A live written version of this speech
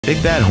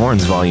Big Bad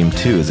Horns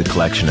Vol.2 is a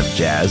collection of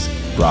jazz,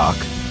 rock,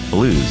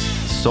 blues,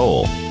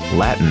 soul,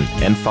 Latin,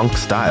 and funk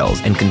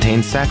styles and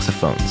contains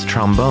saxophones,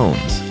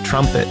 trombones,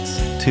 trumpets,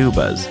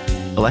 tubas,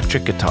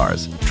 electric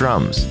guitars,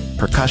 drums,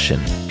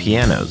 percussion,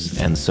 pianos,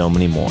 and so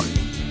many more.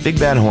 Big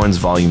Bad Horns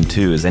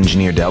Vol.2 is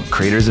engineered to help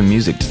creators of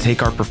music to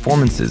take our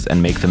performances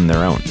and make them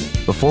their own.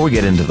 Before we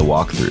get into the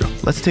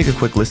walkthrough, let's take a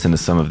quick listen to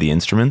some of the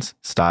instruments,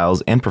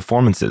 styles, and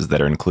performances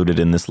that are included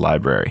in this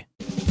library.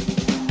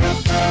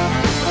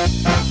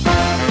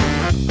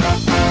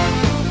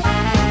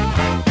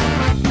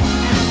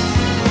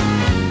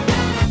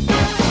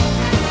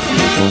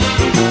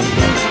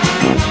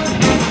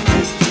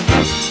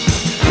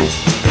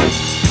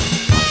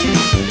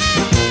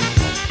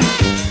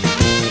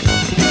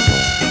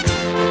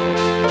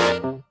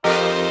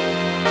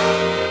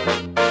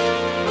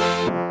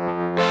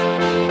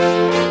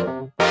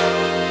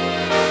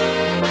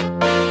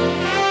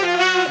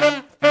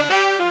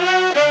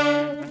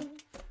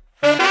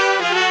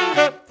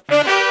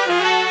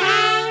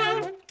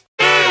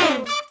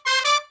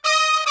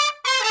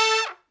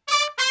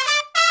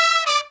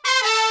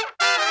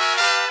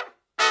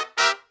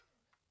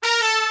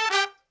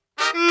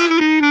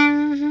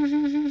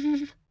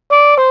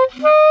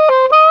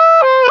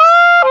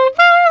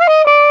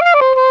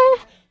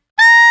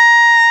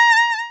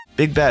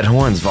 Big Bad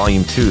Horns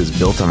Vol.2 is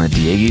built on the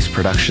Diegues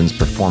Productions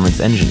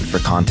performance engine for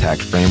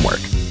Kontakt framework,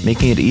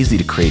 making it easy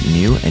to create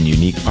new and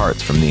unique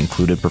parts from the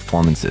included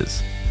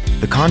performances.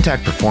 The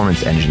Kontakt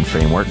performance engine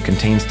framework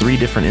contains 3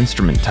 different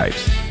instrument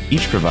types,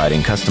 each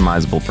providing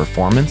customizable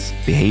performance,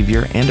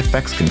 behavior, and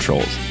effects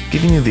controls,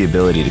 giving you the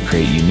ability to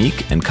create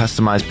unique and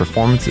customized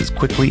performances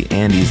quickly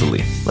and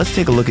easily. Let's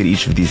take a look at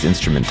each of these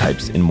instrument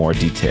types in more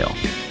detail.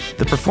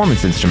 The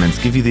performance instruments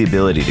give you the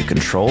ability to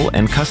control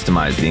and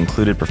customize the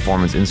included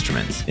performance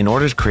instruments in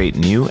order to create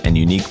new and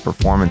unique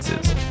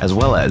performances, as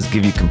well as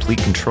give you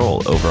complete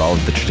control over all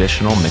of the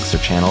traditional mixer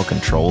channel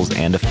controls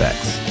and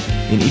effects.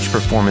 In each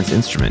performance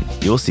instrument,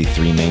 you'll see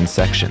 3 main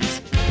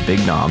sections: the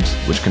big knobs,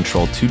 which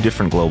control 2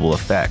 different global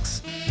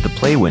effects, the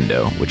play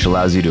window, which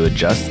allows you to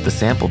adjust the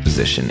sample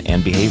position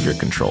and behavior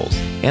controls,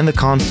 and the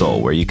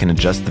console, where you can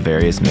adjust the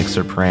various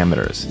mixer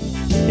parameters.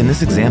 In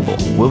this example,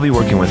 we'll be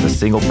working with a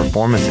single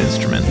performance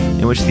instrument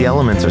in which the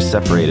elements are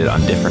separated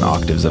on different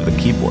octaves of the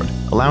keyboard,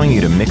 allowing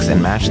you to mix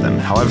and match them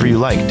however you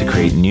like to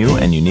create new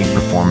and unique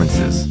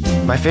performances.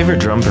 My favorite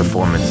drum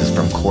performance is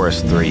from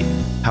Chorus 3.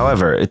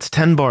 However, it's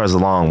 10 bars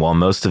long while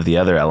most of the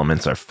other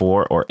elements are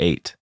 4 or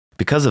 8.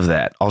 Because of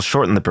that, I'll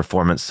shorten the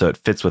performance so it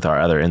fits with our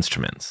other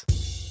instruments.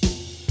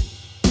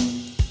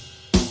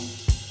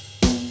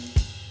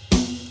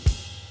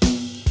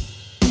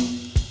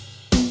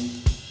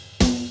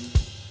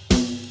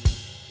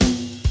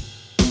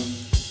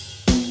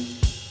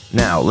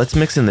 Now, let's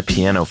mix in the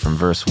piano from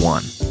verse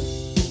 1.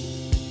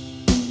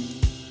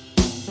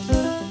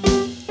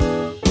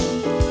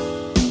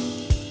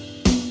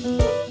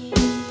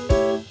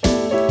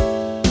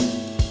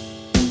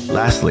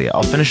 Lastly,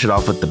 I'll finish it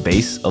off with the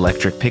bass,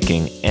 electric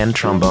picking, and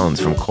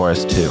trombones from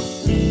chorus 2.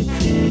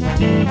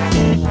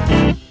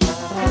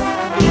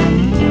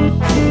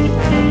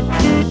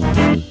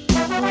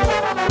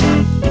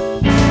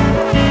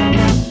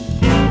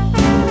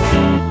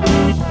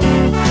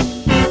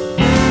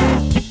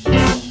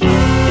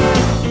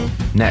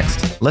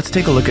 Next, let's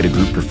take a look at a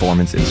group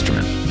performance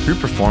instrument. Group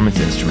performance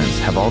instruments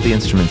have all the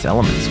instrument's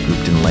elements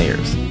grouped in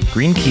layers.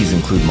 Green keys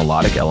include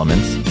melodic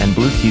elements, and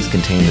blue keys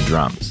contain the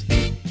drums.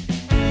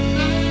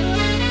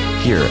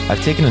 Here,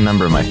 I've taken a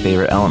number of my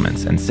favorite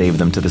elements and saved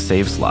them to the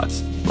save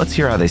slots. Let's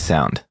hear how they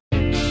sound.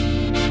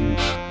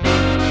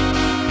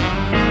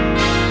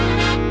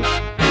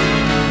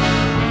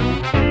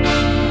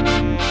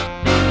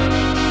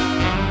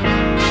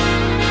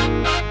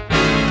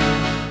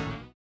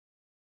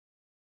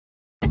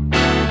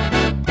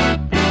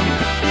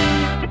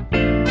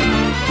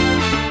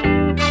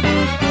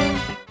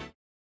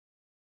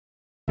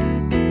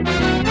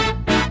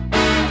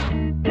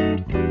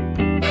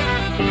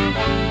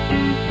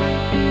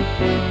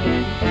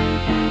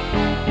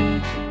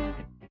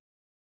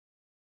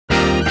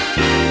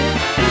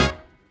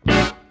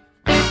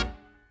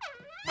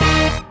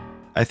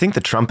 I think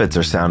the trumpets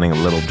are sounding a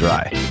little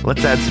dry.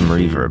 Let's add some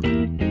reverb.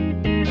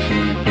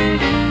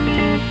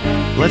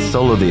 Let's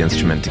solo the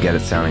instrument to get it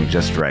sounding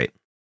just right.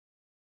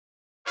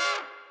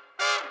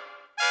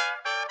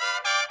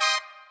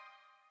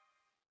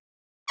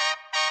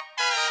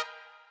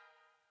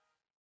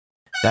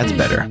 That's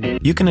better.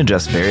 You can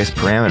adjust various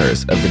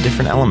parameters of the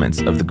different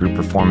elements of the group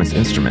performance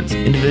instruments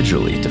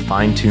individually to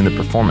fine-tune the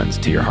performance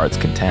to your heart's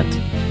content.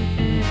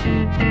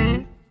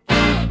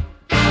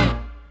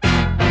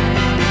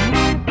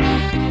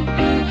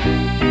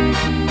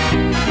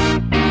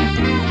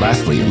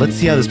 Lastly, let's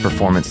see how this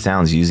performance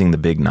sounds using the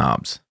big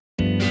knobs.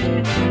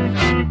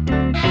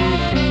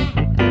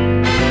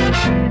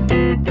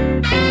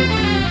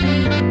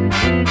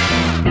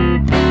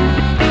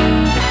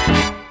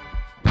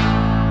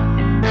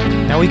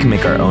 Now we can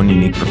make our own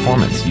unique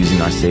performance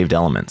using our saved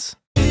elements.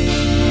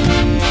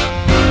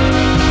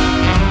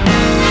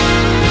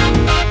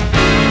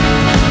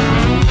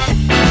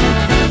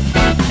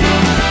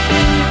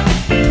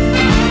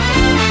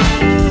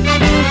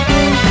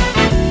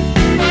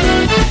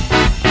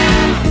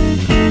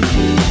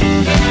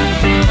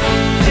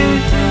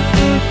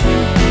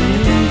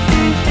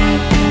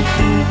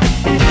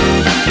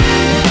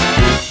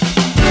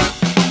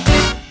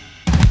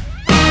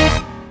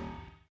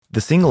 The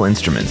single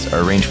instruments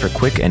are arranged for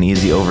quick and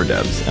easy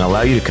overdubs and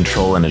allow you to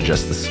control and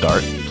adjust the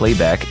start,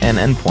 playback, and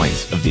end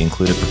points of the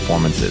included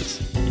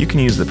performances. You can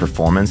use the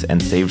performance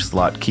and saved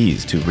slot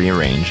keys to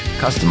rearrange,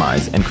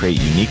 customize, and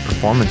create unique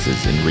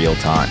performances in real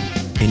time.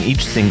 In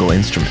each single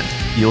instrument,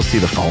 you'll see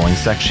the following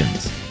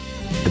sections: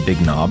 the big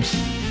knobs,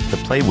 the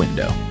play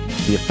window,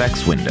 the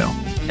effects window,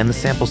 and the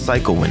sample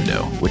cycle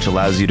window, which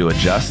allows you to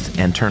adjust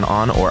and turn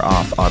on or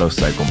off auto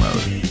cycle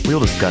mode. We'll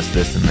discuss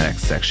this in the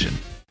next section.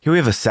 Here we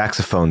have a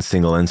saxophone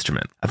single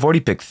instrument. I've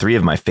already picked 3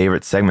 of my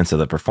favorite segments of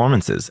the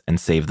performances and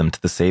saved them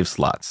to the save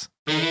slots.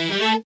 We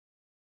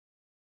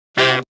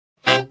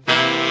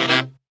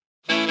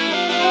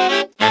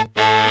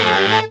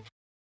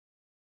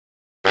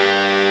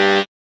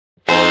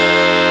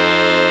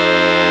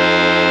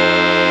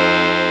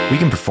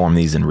can perform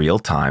these in real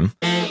time,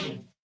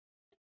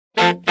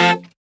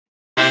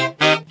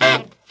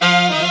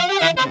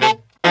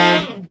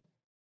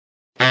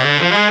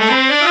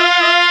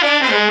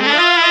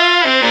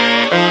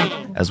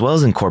 as well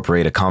as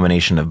incorporate a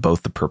combination of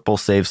both the purple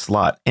save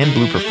slot and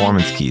blue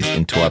performance keys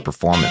into our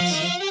performance.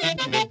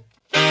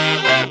 For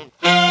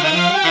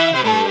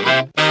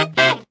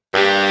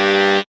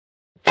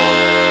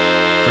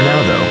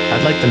now though,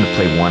 I'd like them to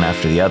play one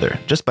after the other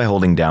just by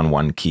holding down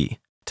one key.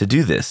 To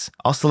do this,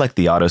 I'll select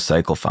the auto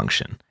cycle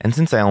function, and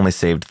since I only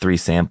saved 3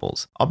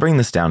 samples, I'll bring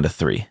this down to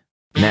 3.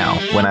 Now,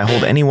 when I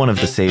hold any one of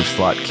the save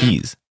slot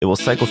keys, it will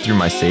cycle through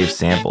my saved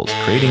samples,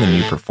 creating a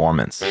new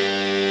performance.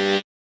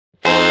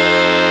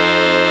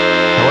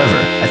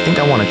 However, I think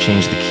I want to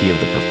change the key of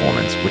the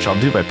performance, which I'll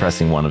do by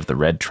pressing one of the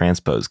red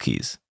transpose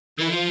keys.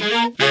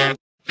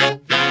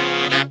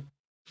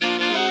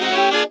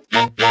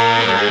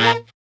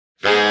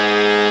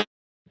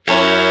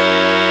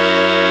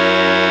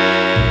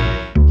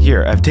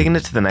 Here, I've taken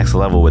it to the next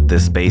level with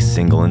this bass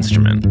single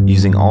instrument,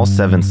 using all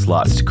 7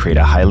 slots to create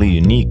a highly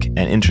unique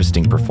and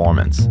interesting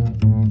performance.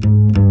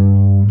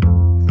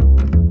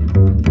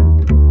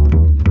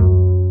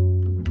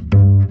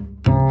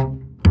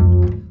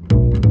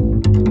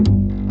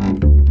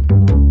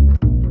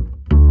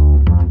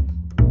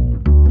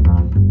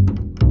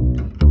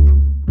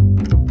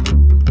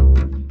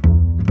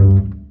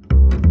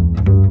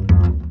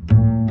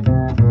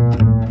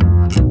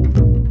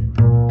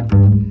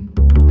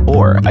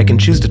 I can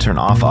choose to turn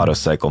off auto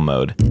cycle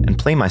mode and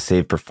play my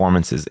saved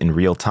performances in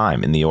real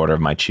time in the order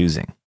of my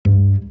choosing.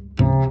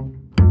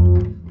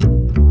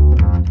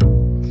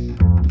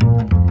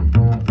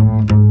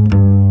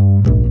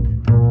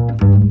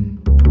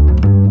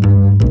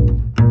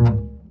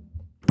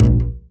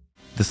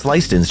 The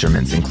sliced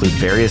instruments include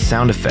various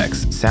sound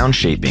effects, sound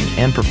shaping,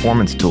 and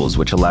performance tools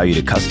which allow you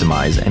to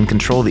customize and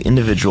control the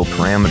individual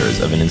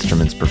parameters of an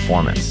instrument's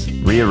performance.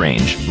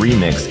 Rearrange,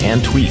 remix,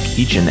 and tweak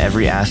each and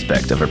every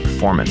aspect of a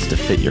performance to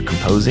fit your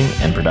composing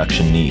and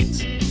production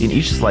needs. In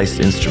each sliced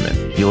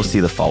instrument, you'll see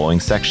the following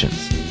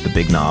sections: the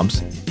big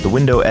knobs, the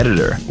window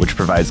editor, which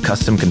provides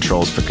custom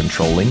controls for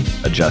controlling,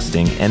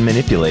 adjusting, and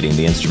manipulating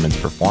the instrument's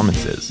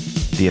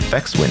performances, the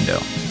effects window,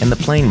 and the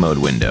playing mode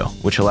window,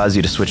 which allows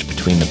you to switch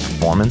between the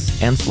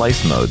performance and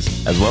slice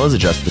modes, as well as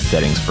adjust the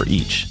settings for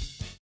each.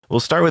 We'll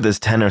start with this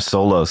tenor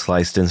solo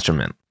sliced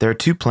instrument. There are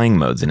 2 playing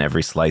modes in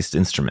every sliced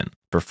instrument: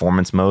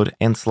 performance mode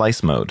and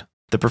slice mode.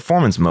 The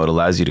performance mode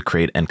allows you to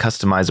create and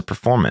customize a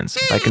performance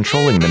by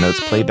controlling the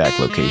note's playback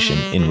location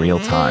in real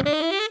time.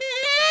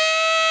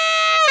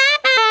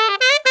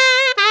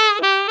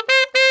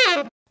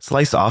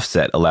 Slice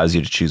offset allows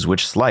you to choose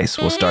which slice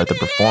will start the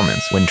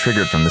performance when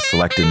triggered from the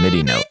selected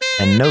MIDI note,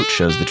 and note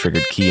shows the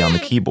triggered key on the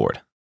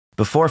keyboard.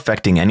 Before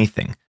affecting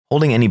anything,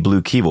 holding any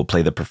blue key will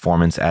play the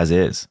performance as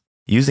is.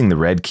 Using the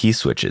red key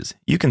switches,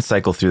 you can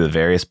cycle through the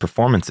various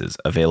performances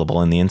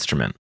available in the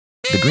instrument.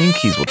 The green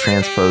keys will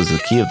transpose the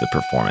key of the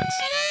performance.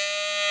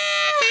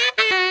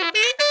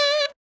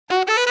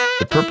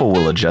 The purple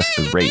will adjust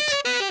the rate,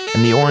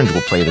 and the orange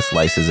will play the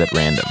slices at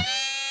random.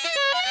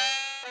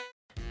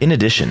 In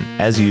addition,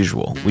 as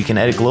usual, we can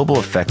edit global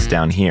effects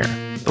down here,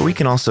 but we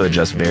can also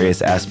adjust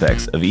various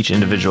aspects of each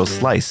individual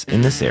slice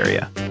in this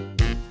area.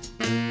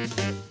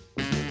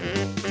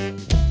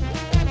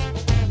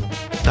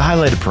 The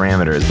highlighted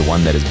parameter is the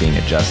one that is being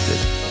adjusted,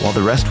 while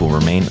the rest will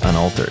remain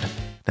unaltered.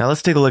 Now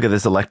let's take a look at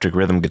this electric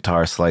rhythm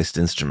guitar sliced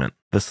instrument.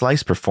 The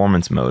slice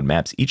performance mode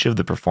maps each of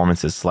the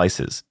performance's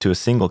slices to a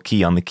single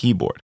key on the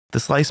keyboard. The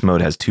slice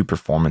mode has 2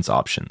 performance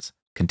options: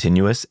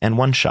 continuous and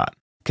one-shot.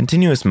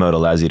 Continuous mode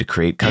allows you to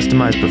create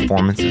customized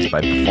performances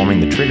by performing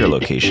the trigger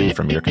location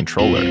from your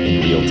controller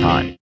in real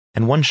time.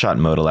 And one-shot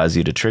mode allows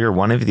you to trigger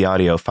one of the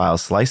audio file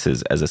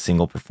slices as a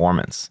single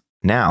performance.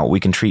 Now, we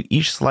can treat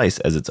each slice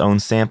as its own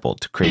sample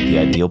to create the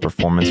ideal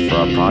performance for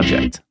our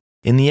project.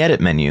 In the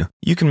Edit menu,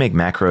 you can make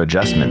macro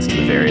adjustments to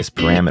the various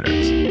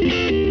parameters,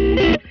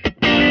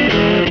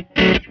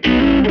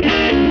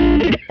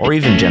 or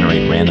even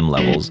generate random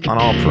levels on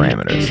all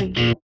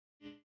parameters.